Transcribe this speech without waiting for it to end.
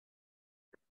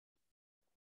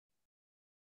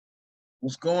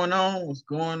What's going on? What's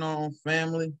going on,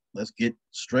 family? Let's get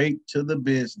straight to the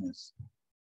business.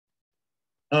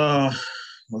 Uh,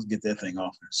 let's get that thing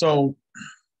off. So,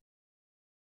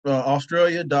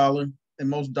 Australia dollar and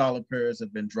most dollar pairs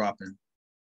have been dropping.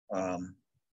 Um,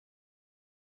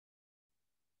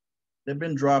 they've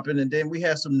been dropping, and then we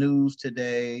had some news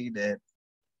today that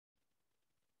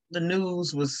the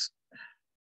news was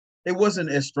it wasn't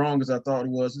as strong as I thought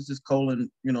it was. It's just Colin,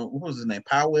 what was his name?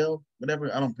 Powell,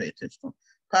 whatever. I don't pay attention to him.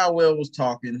 Powell was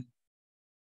talking.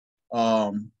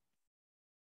 Um,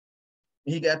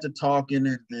 he got to talking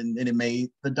and it made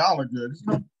the dollar good.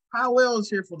 Powell is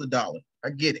here for the dollar.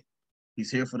 I get it. He's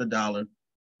here for the dollar.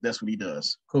 That's what he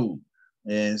does. Cool.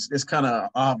 And it's kind of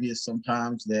obvious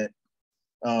sometimes that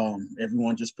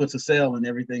everyone just puts a sell in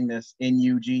everything that's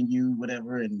NU, GNU,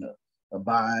 whatever, and a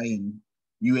buy and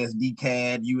USD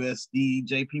CAD, USD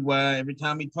JPY every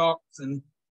time he talks. And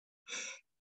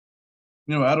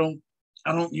I don't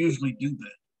usually do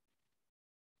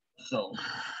that. So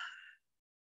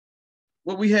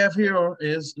what we have here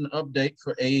is an update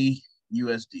for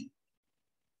AUSD.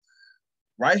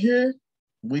 Right here,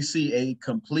 we see a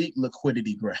complete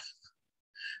liquidity graph.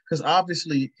 Because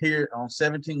obviously here on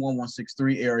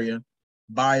 171163 area,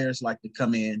 buyers like to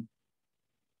come in,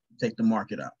 take the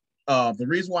market out. The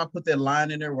reason why I put that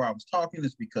line in there where I was talking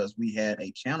is because we had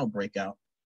a channel breakout.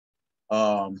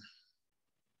 What's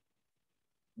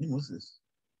this?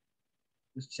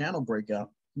 This channel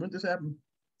breakout. When did this happen?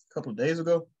 A couple of days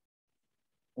ago.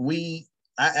 I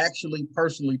actually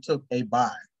personally took a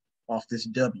buy off this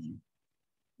W,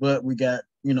 but we got,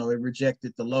 it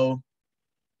rejected the low.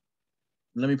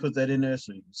 Let me put that in there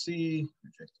so you can see.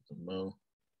 Rejected the low.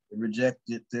 It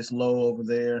rejected this low over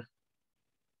there,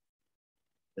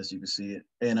 as you can see it,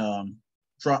 and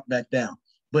dropped back down.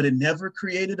 But it never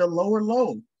created a lower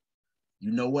low.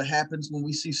 You know what happens when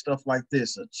we see stuff like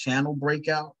this? A channel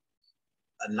breakout,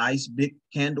 a nice big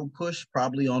candle push,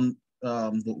 probably on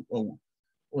what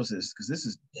was this? Because this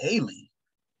is daily.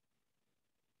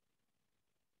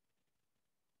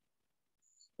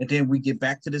 And then we get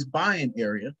back to this buying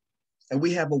area and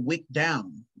we have a wick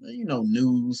down.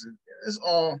 News. It's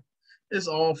all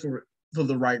for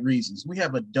the right reasons. We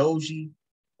have a doji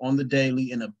on the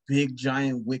daily and a big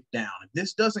giant wick down. If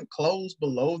this doesn't close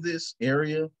below this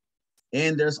area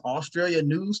and there's Australia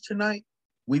news tonight,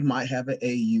 we might have an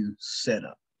AU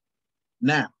setup.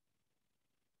 Now,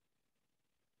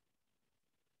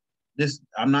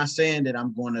 I'm not saying that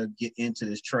I'm going to get into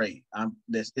this trade.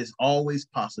 There's always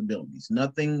possibilities.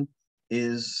 Nothing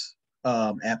is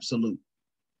absolute.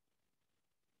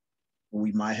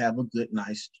 We might have a good,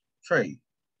 nice trade.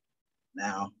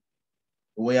 Now,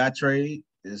 the way I trade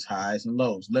is highs and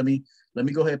lows. Let me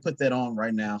go ahead and put that on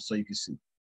right now so you can see.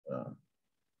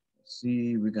 Let's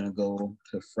see, we're gonna go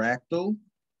to fractal,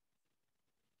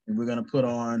 and we're gonna put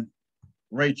on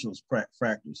Rachel's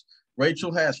fractals.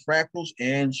 Rachel has fractals,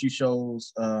 and she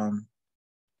shows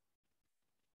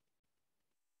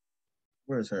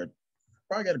where's her?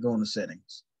 Probably got to go in the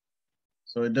settings.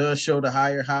 So it does show the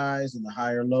higher highs and the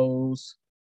higher lows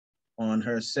on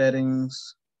her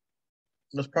settings.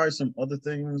 There's probably some other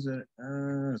things that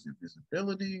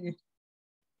visibility,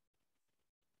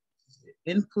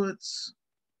 inputs,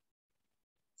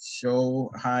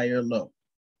 show higher low,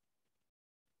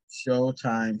 show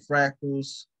time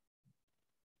fractals,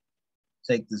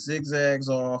 take the zigzags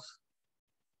off.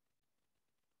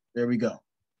 There we go.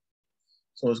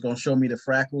 So it's going to show me the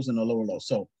fractals and the lower low.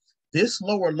 So this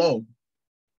lower low,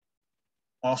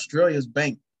 Australia's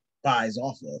bank buys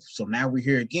off of. So now we're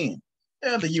here again.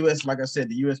 Yeah, the U.S., like I said,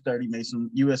 the U.S. 30 made some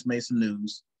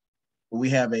news. But we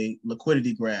have a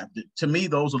liquidity graph. To me,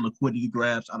 those are liquidity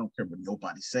graphs. I don't care what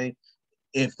nobody say.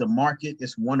 If the market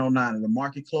is 109 and the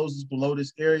market closes below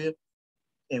this area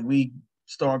and we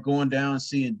start going down and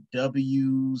seeing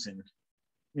W's and,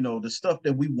 the stuff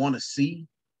that we want to see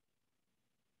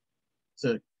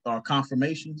to our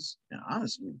confirmations, and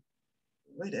honestly,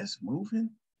 the way that's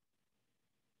moving,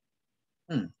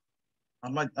 I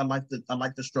like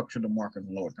the structure of the market in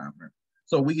the lower time frame.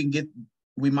 So we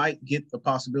might get the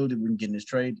possibility we can get in this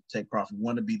trade to take profit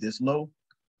one to be this low.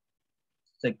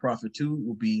 Take profit two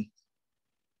will be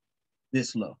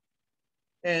this low.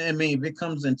 And I mean, if it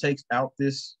comes and takes out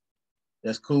this,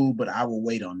 that's cool, but I will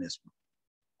wait on this one.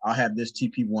 I'll have this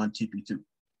TP1, TP2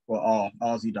 for all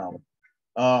Aussie dollar.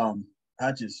 I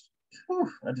just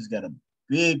got a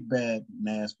big bad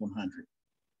NAS 100.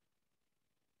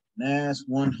 NAS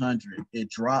 100. It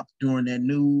dropped during that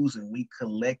news, and we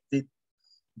collected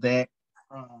that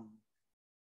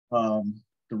the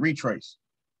retrace.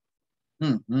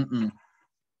 Went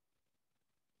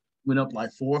up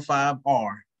like 4 or 5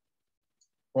 R.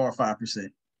 or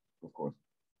 5%, of course,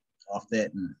 off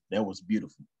that. And that was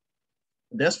beautiful.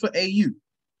 That's for AU.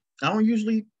 I don't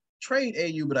usually trade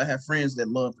AU, but I have friends that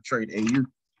love to trade AU.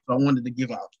 So I wanted to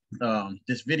give out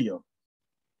this video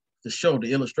to show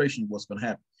the illustration of what's going to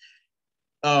happen.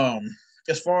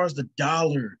 As far as the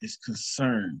dollar is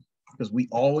concerned, because we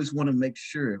always want to make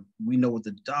sure we know what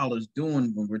the dollar is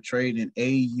doing when we're trading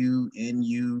AU,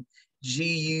 NU,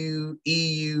 GU,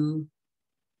 EU.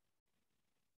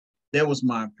 That was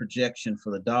my projection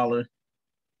for the dollar.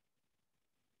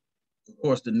 Of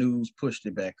course, the news pushed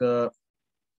it back up,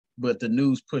 but the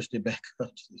news pushed it back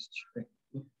up to this trade.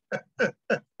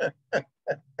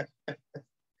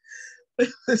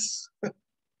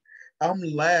 I'm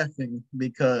laughing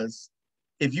because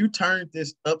if you turn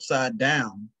this upside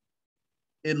down,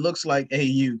 it looks like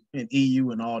AU and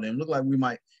EU and all them. Look like we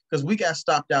might, because we got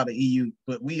stopped out of EU,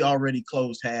 but we already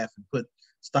closed half and put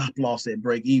stop loss at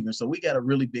break even. So we got a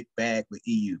really big bag with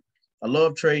EU. I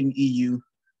love trading EU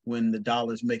when the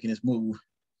dollar's making its move.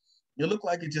 It looked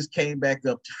like it just came back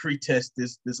up to retest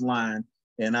this line.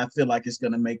 And I feel like it's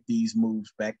going to make these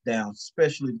moves back down,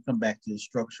 especially to come back to the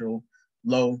structural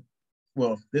low.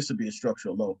 Well, this would be a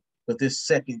structural low, but this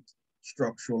second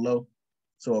structural low.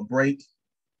 So a break,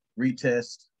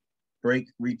 retest, break,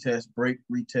 retest, break,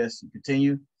 retest, and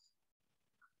continue.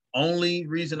 Only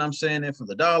reason I'm saying that for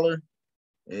the dollar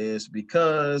is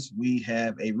because we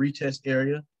have a retest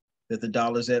area that the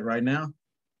dollar's at right now.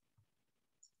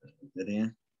 Let's put that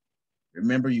in.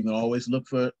 Remember, you can always look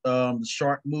for the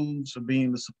sharp moves for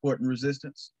being the support and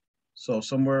resistance. So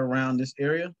somewhere around this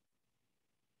area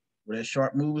where that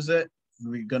sharp move is at,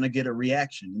 we're going to get a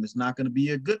reaction, and it's not going to be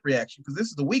a good reaction because this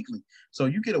is the weekly. So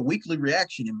you get a weekly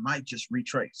reaction, it might just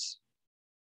retrace,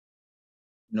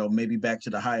 maybe back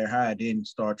to the higher high, then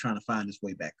start trying to find its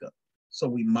way back up. So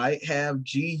we might have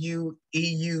GU,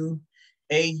 EU,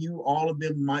 AU, all of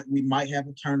them we might have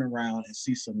a turnaround and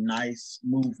see some nice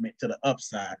movement to the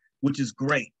upside, which is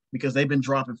great because they've been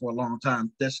dropping for a long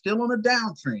time. They're still on a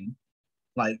downtrend.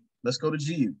 Like, let's go to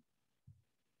GU.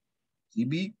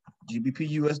 GBP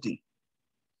USD.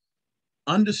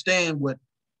 Understand what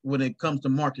when it comes to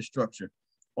market structure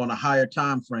on a higher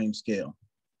time frame scale,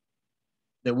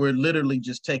 that we're literally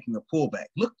just taking a pullback.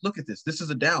 Look at this. This is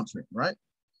a downtrend, right?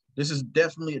 This is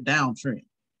definitely a downtrend.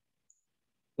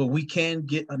 But we can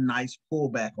get a nice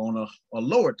pullback on a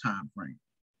lower time frame.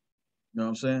 You know what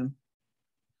I'm saying?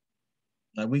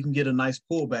 Like we can get a nice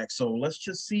pullback. So let's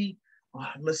just see.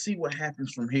 Let's see what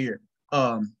happens from here.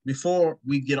 Before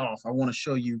we get off, I want to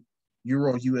show you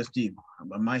Euro USD.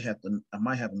 I might have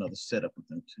another setup with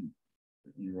them too.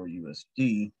 Euro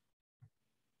USD.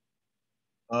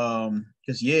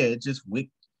 Because yeah, it just wicked.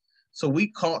 So we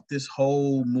caught this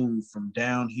whole move from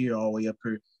down here all the way up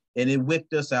here, and it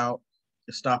wicked us out.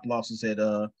 The stop losses at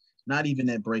not even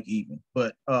at break even,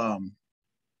 but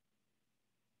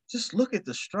just look at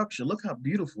the structure. Look how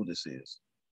beautiful this is.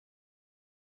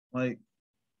 Like,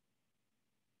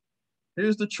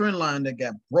 here's the trend line that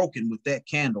got broken with that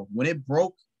candle. When it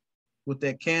broke with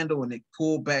that candle and it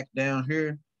pulled back down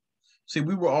here, see,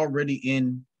 we were already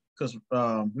in because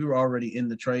we were already in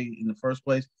the trade in the first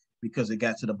place because it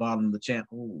got to the bottom of the channel.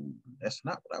 Oh, that's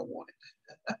not what I wanted.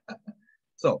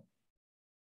 So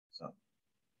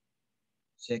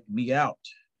check me out.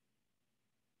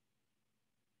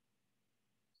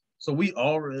 So we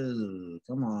already,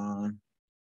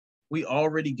 we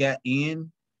already got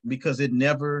in because it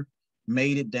never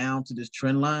made it down to this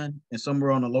trend line, and somewhere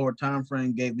on the lower time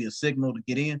frame gave me a signal to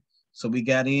get in. So we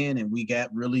got in and we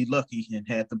got really lucky and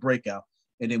had the breakout.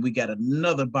 And then we got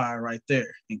another buy right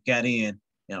there and got in.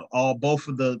 Both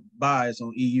of the buys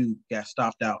on EU got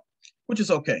stopped out, which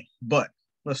is okay. But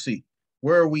let's see,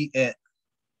 where are we at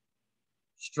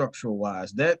structural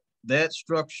wise? That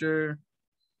structure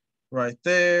right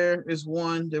there is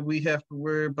one that we have to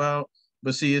worry about.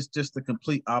 But see, it's just the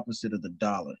complete opposite of the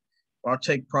dollar. Our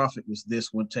take profit was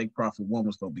this one. Take profit one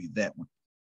was going to be that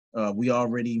one. We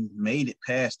already made it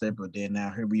past that, but then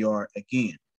now here we are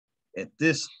again at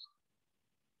this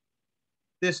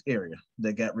area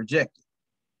that got rejected.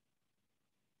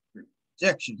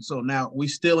 Rejection. So now we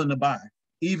still in the buy,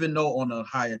 even though on a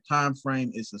higher time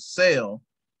frame it's a sell.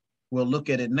 We'll look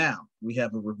at it now. We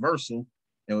have a reversal,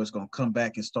 and it's going to come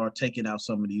back and start taking out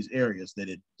some of these areas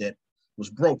that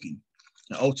was broken.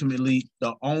 And ultimately,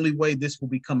 the only way this will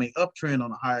become an uptrend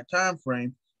on a higher time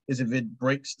frame is if it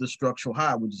breaks the structural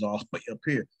high, which is all the way up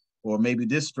here, or maybe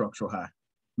this structural high.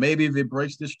 Maybe if it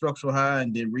breaks this structural high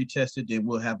and then retest it, then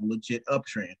we'll have a legit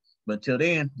uptrend. But until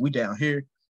then, we down here.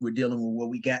 We're dealing with what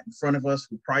we got in front of us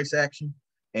with price action,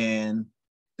 and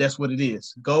that's what it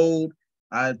is. Gold,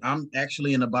 I'm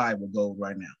actually in a buy with gold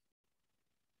right now.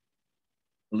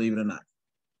 believe it or not.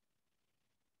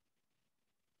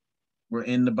 We're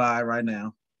in the buy right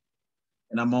now,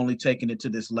 and I'm only taking it to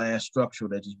this last structure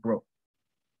that just broke.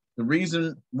 The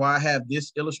reason why I have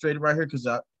this illustrated right here, because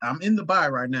I'm in the buy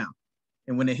right now.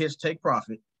 And when it hits take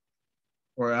profit,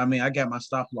 or I mean, I got my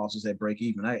stop losses at break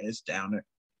even. It's down there.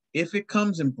 If it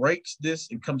comes and breaks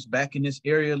this and comes back in this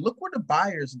area, look what the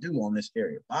buyers do on this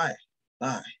area. Buy,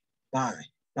 buy, buy,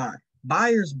 buy.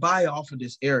 Buyers buy off of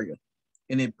this area,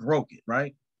 and it broke it,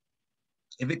 right?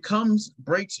 If it comes,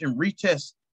 breaks, and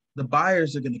retests, the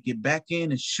buyers are going to get back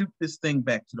in and shoot this thing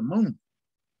back to the moon.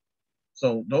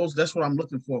 So that's what I'm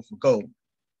looking for gold.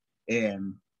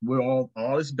 And we're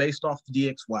all is based off the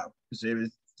DXY.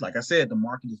 Because like I said, the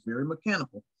market is very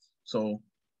mechanical. So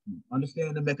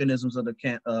understand the mechanisms of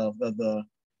the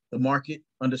market,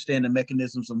 understand the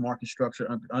mechanisms of market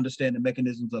structure, understand the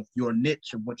mechanisms of your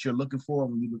niche of what you're looking for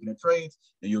when you're looking at trades,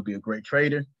 and you'll be a great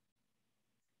trader.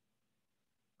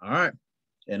 All right.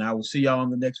 And I will see y'all in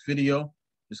the next video.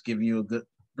 Just giving you a good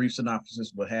brief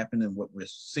synopsis of what happened and what we're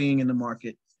seeing in the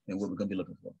market and what we're going to be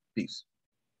looking for. Peace.